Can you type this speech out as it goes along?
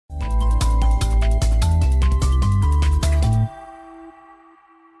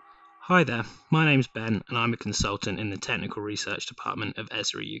Hi there, my name's Ben and I'm a consultant in the Technical Research Department of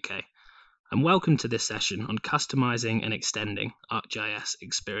Esri UK. And welcome to this session on customizing and extending ArcGIS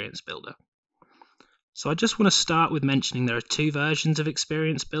Experience Builder. So I just want to start with mentioning there are two versions of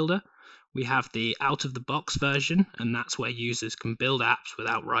Experience Builder. We have the out-of-the-box version, and that's where users can build apps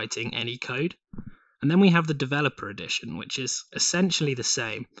without writing any code. And then we have the Developer Edition, which is essentially the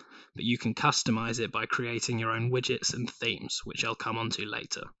same, but you can customize it by creating your own widgets and themes, which I'll come onto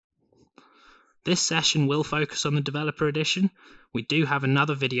later. This session will focus on the Developer Edition. We do have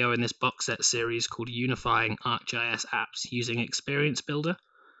another video in this box set series called Unifying ArcGIS Apps Using Experience Builder.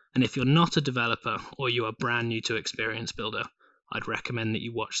 And if you're not a developer or you are brand new to Experience Builder, I'd recommend that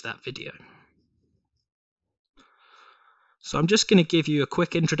you watch that video. So I'm just going to give you a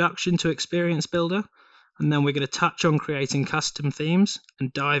quick introduction to Experience Builder, and then we're going to touch on creating custom themes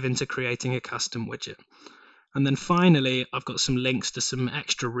and dive into creating a custom widget. And then finally, I've got some links to some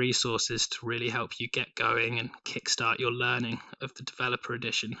extra resources to really help you get going and kickstart your learning of the Developer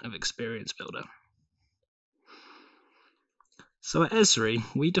Edition of Experience Builder. So at Esri,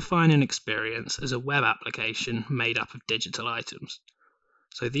 we define an experience as a web application made up of digital items.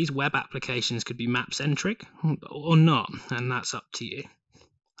 So these web applications could be map-centric or not, and that's up to you.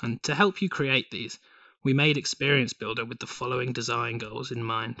 And to help you create these, we made Experience Builder with the following design goals in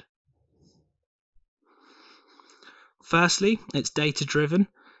mind. Firstly, it's data-driven,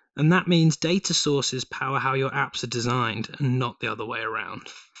 and that means data sources power how your apps are designed and not the other way around.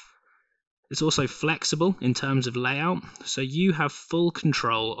 It's also flexible in terms of layout, so you have full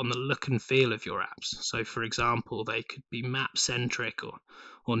control on the look and feel of your apps. So for example, they could be map-centric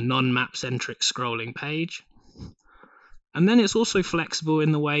or non-map-centric scrolling page. And then it's also flexible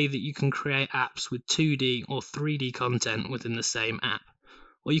in the way that you can create apps with 2D or 3D content within the same app.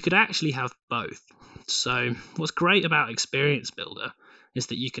 Or you could actually have both. So what's great about Experience Builder is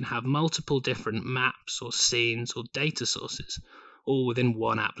that you can have multiple different maps or scenes or data sources all within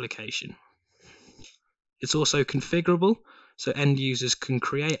one application. It's also configurable, so end users can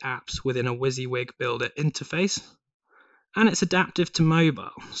create apps within a WYSIWYG Builder interface. And it's adaptive to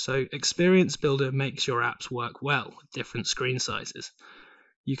mobile, so Experience Builder makes your apps work well with different screen sizes.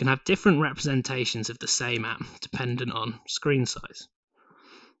 You can have different representations of the same app dependent on screen size.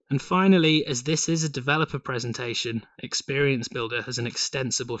 And finally, as this is a developer presentation, Experience Builder has an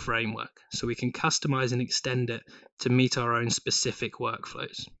extensible framework, so we can customize and extend it to meet our own specific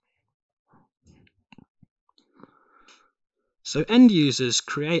workflows. So end users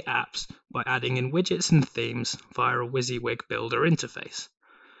create apps by adding in widgets and themes via a WYSIWYG Builder interface.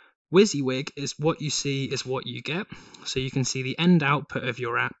 WYSIWYG is what you see is what you get, so you can see the end output of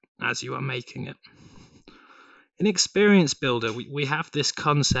your app as you are making it. In Experience Builder, we have this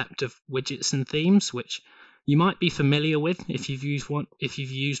concept of widgets and themes, which you might be familiar with if you've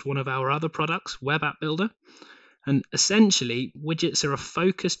used one of our other products, Web App Builder. And essentially, widgets are a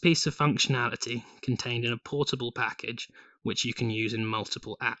focused piece of functionality contained in a portable package, which you can use in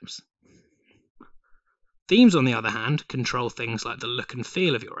multiple apps. Themes, on the other hand, control things like the look and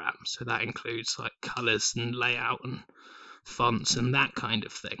feel of your app, so that includes like colors and layout and fonts and that kind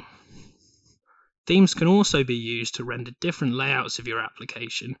of thing. Themes can also be used to render different layouts of your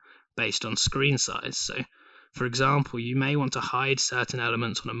application based on screen size. So, for example, you may want to hide certain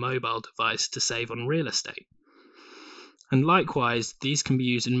elements on a mobile device to save on real estate. And likewise, these can be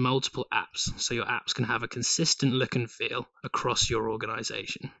used in multiple apps, so your apps can have a consistent look and feel across your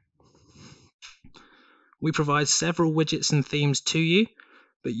organization. We provide several widgets and themes to you,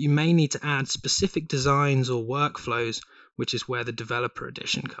 but you may need to add specific designs or workflows, which is where the Developer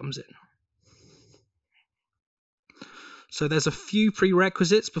Edition comes in. So there's a few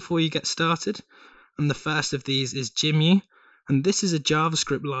prerequisites before you get started, and the first of these is GIMU, and this is a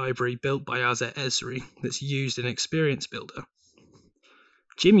JavaScript library built by us at Esri that's used in Experience Builder.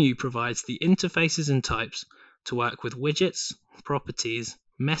 GIMU provides the interfaces and types to work with widgets, properties,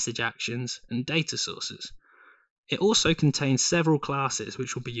 message actions, and data sources. It also contains several classes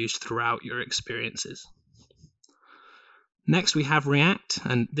which will be used throughout your experiences. Next we have React,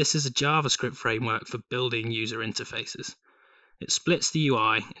 and this is a JavaScript framework for building user interfaces. It splits the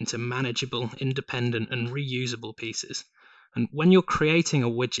UI into manageable, independent, and reusable pieces. And when you're creating a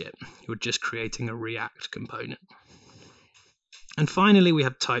widget, you're just creating a React component. And finally, we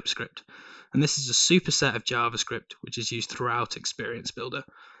have TypeScript, and this is a superset of JavaScript which is used throughout Experience Builder.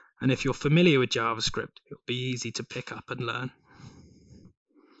 And if you're familiar with JavaScript, it'll be easy to pick up and learn.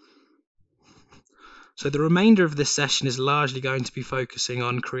 So the remainder of this session is largely going to be focusing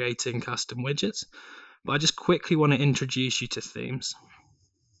on creating custom widgets, but I just quickly want to introduce you to themes.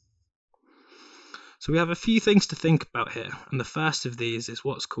 So we have a few things to think about here, and the first of these is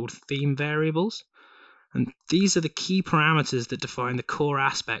what's called theme variables. And these are the key parameters that define the core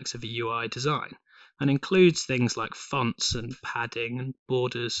aspects of a UI design, and includes things like fonts and padding and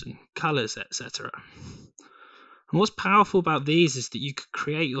borders and colors, etc. And what's powerful about these is that you could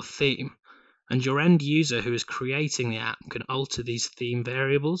create your theme, and your end user who is creating the app can alter these theme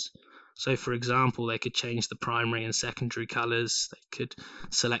variables. So for example, they could change the primary and secondary colors, they could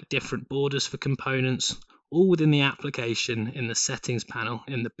select different borders for components, all within the application in the settings panel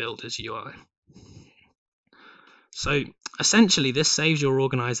in the Builder's UI. So essentially this saves your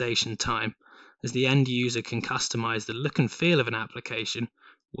organization time, as the end user can customize the look and feel of an application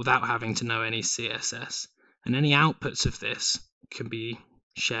without having to know any CSS, and any outputs of this can be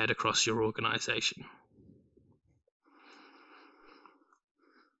shared across your organization.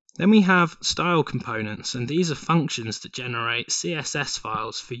 Then we have style components, and these are functions that generate CSS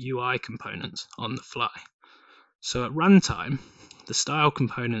files for UI components on the fly. So at runtime, the style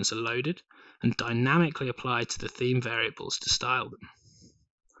components are loaded and dynamically applied to the theme variables to style them.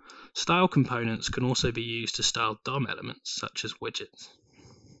 Style components can also be used to style DOM elements, such as widgets.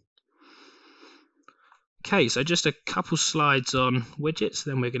 Okay, so just a couple slides on widgets,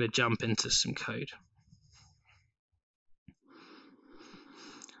 then we're going to jump into some code.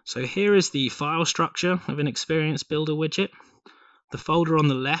 So here is the file structure of an Experience Builder widget. The folder on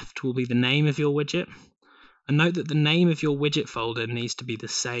the left will be the name of your widget. And note that the name of your widget folder needs to be the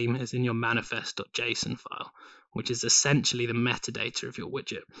same as in your manifest.json file, which is essentially the metadata of your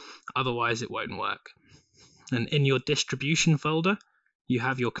widget. Otherwise, it won't work. And in your distribution folder, you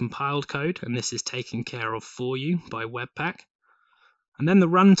have your compiled code, and this is taken care of for you by Webpack. And then the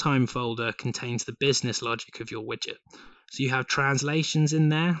runtime folder contains the business logic of your widget. So you have translations in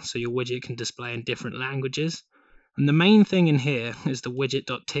there, so your widget can display in different languages. And the main thing in here is the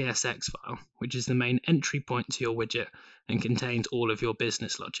widget.tsx file, which is the main entry point to your widget and contains all of your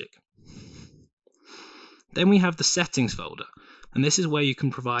business logic. Then we have the settings folder, and this is where you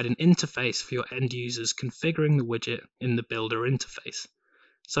can provide an interface for your end users configuring the widget in the Builder interface.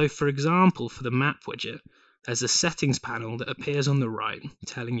 So for example, for the map widget, there's a settings panel that appears on the right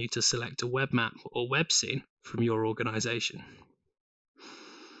telling you to select a web map or web scene from your organization.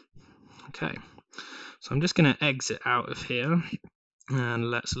 Okay, so I'm just going to exit out of here and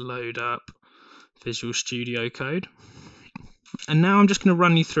let's load up Visual Studio Code. And now I'm just going to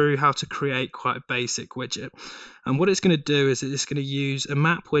run you through how to create quite a basic widget. And what it's going to do is it's going to use a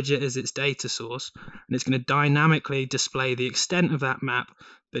map widget as its data source, and it's going to dynamically display the extent of that map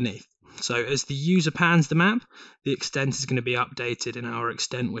beneath. So as the user pans the map, the extent is going to be updated in our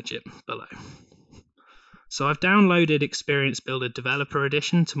extent widget below. So I've downloaded Experience Builder Developer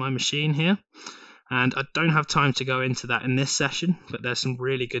Edition to my machine here, and I don't have time to go into that in this session, but there's some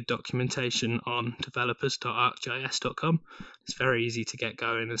really good documentation on developers.arcgis.com. It's very easy to get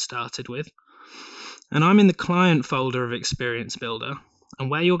going and started with. And I'm in the client folder of Experience Builder, and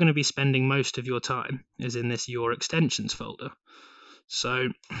where you're going to be spending most of your time is in this Your Extensions folder. So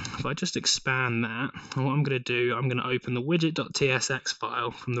if I just expand that, and what I'm going to do, I'm going to open the widget.tsx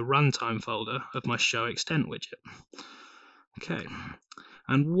file from the runtime folder of my show extent widget. Okay,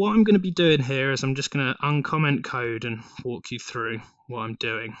 and what I'm going to be doing here is I'm just going to uncomment code and walk you through what I'm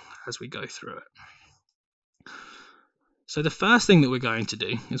doing as we go through it. So the first thing that we're going to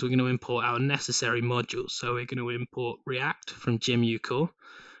do is we're going to import our necessary modules. So we're going to import React from GymUcore,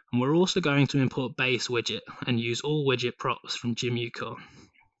 and we're also going to import base widget and use all widget props from GymUcore.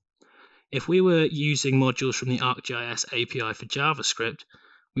 If we were using modules from the ArcGIS API for JavaScript,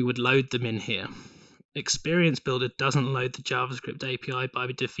 we would load them in here. Experience Builder doesn't load the JavaScript API by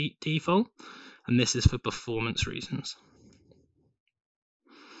default, and this is for performance reasons.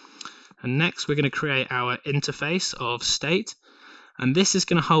 And next we're going to create our interface of state, and this is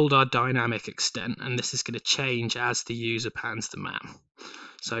going to hold our dynamic extent, and this is going to change as the user pans the map.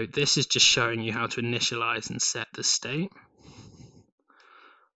 So this is just showing you how to initialize and set the state.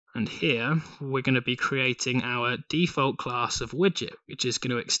 And here we're going to be creating our default class of widget, which is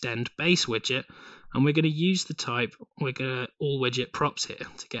going to extend base widget, and we're going to use the type all widget props here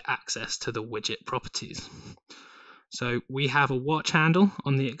to get access to the widget properties. So we have a watch handle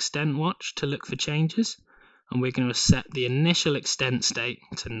on the extent watch to look for changes, and we're going to set the initial extent state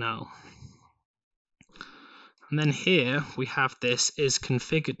to null. And then here we have this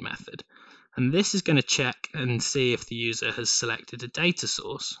isConfigured method, and this is going to check and see if the user has selected a data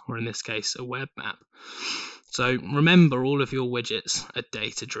source, or in this case a web map. So remember, all of your widgets are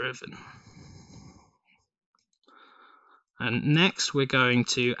data driven. And next we're going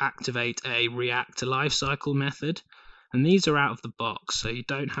to activate a React lifecycle method, And these are out of the box, so you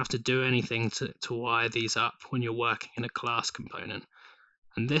don't have to do anything to wire these up when you're working in a class component.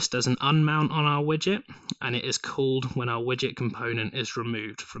 And this does an unmount on our widget, and it is called when our widget component is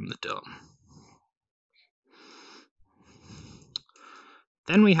removed from the DOM.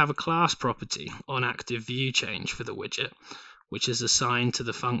 Then we have a class property on active view change for the widget, which is assigned to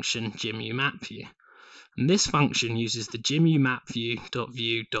the function GIMUMapView. And this function uses the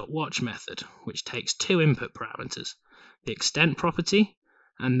GIMUMapView.view.watch method, which takes two input parameters, the extent property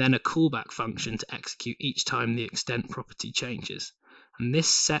and then a callback function to execute each time the extent property changes. And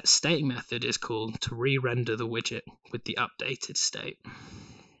this setState method is called to re-render the widget with the updated state.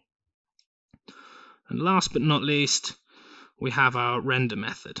 And last but not least, we have our render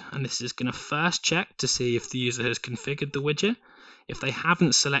method, and this is going to first check to see if the user has configured the widget. If they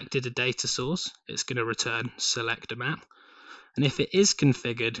haven't selected a data source, it's going to return select a map. And if it is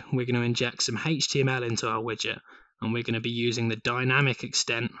configured, we're going to inject some HTML into our widget, and we're going to be using the dynamic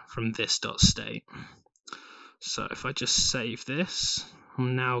extent from this.state. So if I just save this,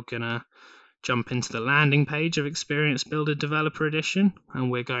 I'm now going to jump into the landing page of Experience Builder Developer Edition, and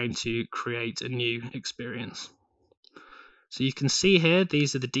we're going to create a new experience. So you can see here,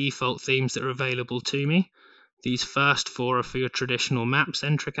 these are the default themes that are available to me. These first four are for your traditional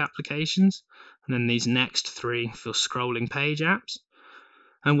map-centric applications, and then these next three for scrolling page apps.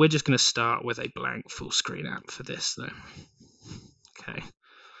 And we're just going to start with a blank full screen app for this though. Okay,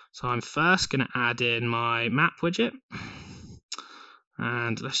 so I'm first going to add in my map widget.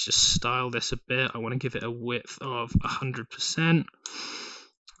 And let's just style this a bit. I want to give it a width of 100%.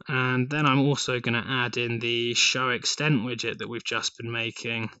 And then I'm also going to add in the show extent widget that we've just been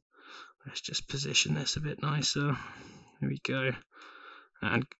making. Let's just position this a bit nicer. There we go.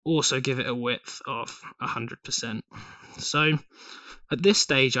 And also give it a width of 100%. So at this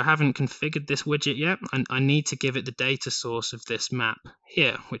stage, I haven't configured this widget yet, and I need to give it the data source of this map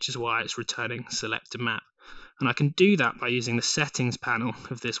here, which is why it's returning select a map. And I can do that by using the settings panel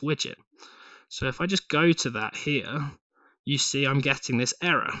of this widget. So if I just go to that here, you see I'm getting this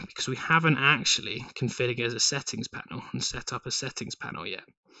error because we haven't actually configured a settings panel and set up a settings panel yet.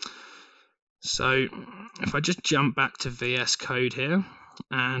 So if I just jump back to VS Code here,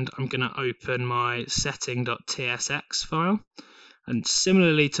 and I'm going to open my setting.tsx file, and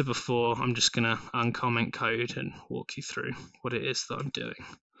similarly to before, I'm just going to uncomment code and walk you through what it is that I'm doing.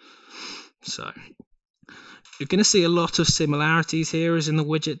 So you're going to see a lot of similarities here as in the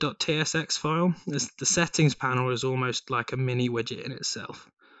widget.tsx file, as the settings panel is almost like a mini widget in itself.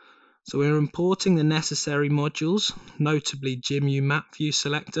 So we're importing the necessary modules, notably GIMUMapView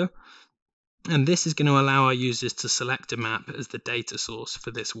selector, and this is going to allow our users to select a map as the data source for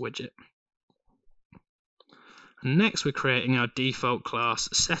this widget. And next we're creating our default class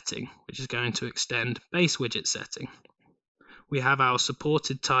setting, which is going to extend base widget setting. We have our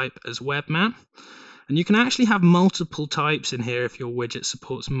supported type as webmap, and you can actually have multiple types in here if your widget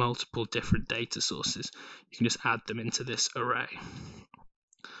supports multiple different data sources. You can just add them into this array.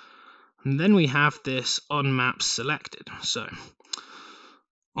 And then we have this onMap selected. So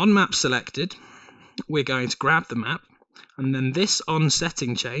on map selected, we're going to grab the map, and then this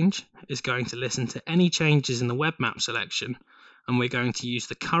onSetting change is going to listen to any changes in the web map selection, and we're going to use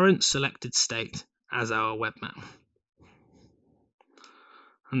the current selected state as our web map.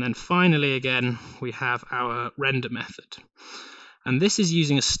 And then finally again, we have our render method. And this is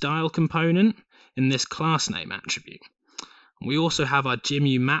using a style component in this class name attribute. We also have our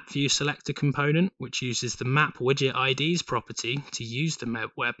GIMUMapView selector component, which uses the map widget IDs property to use the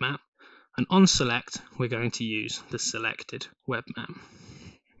web map. And on select, we're going to use the selected web map.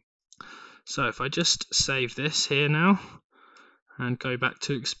 So if I just save this here now and go back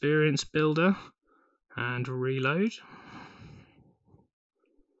to Experience Builder and reload.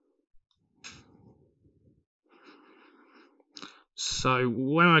 So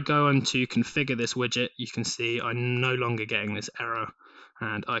when I go on to configure this widget, you can see I'm no longer getting this error,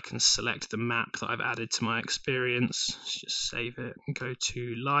 and I can select the map that I've added to my experience. Let's just save it and go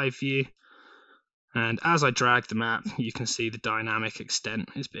to live view. And as I drag the map, you can see the dynamic extent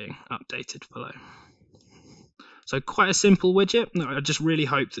is being updated below. So quite a simple widget. I just really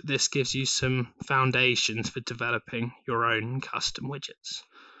hope that this gives you some foundations for developing your own custom widgets.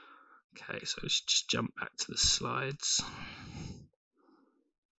 Okay, so let's just jump back to the slides.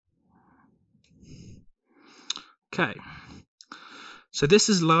 Okay, so this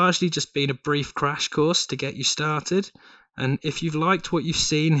has largely just been a brief crash course to get you started. And if you've liked what you've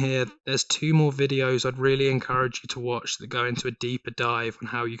seen here, there's 2 more videos I'd really encourage you to watch that go into a deeper dive on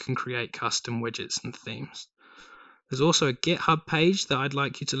how you can create custom widgets and themes. There's also a GitHub page that I'd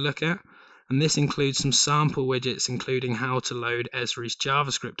like you to look at, And this includes some sample widgets, including how to load Esri's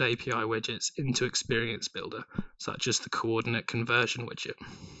JavaScript API widgets into Experience Builder, such as the coordinate conversion widget.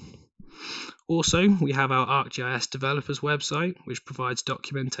 Also, we have our ArcGIS developers website, which provides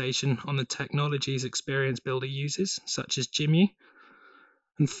documentation on the technologies Experience Builder uses, such as GIMU.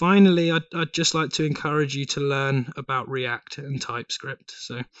 And finally, I'd just like to encourage you to learn about React and TypeScript.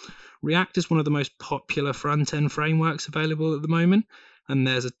 So React is one of the most popular front-end frameworks available at the moment, and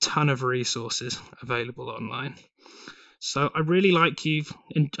there's a ton of resources available online. So I really hope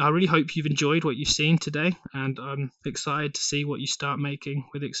you've enjoyed what you've seen today, and I'm excited to see what you start making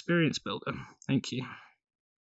with Experience Builder. Thank you.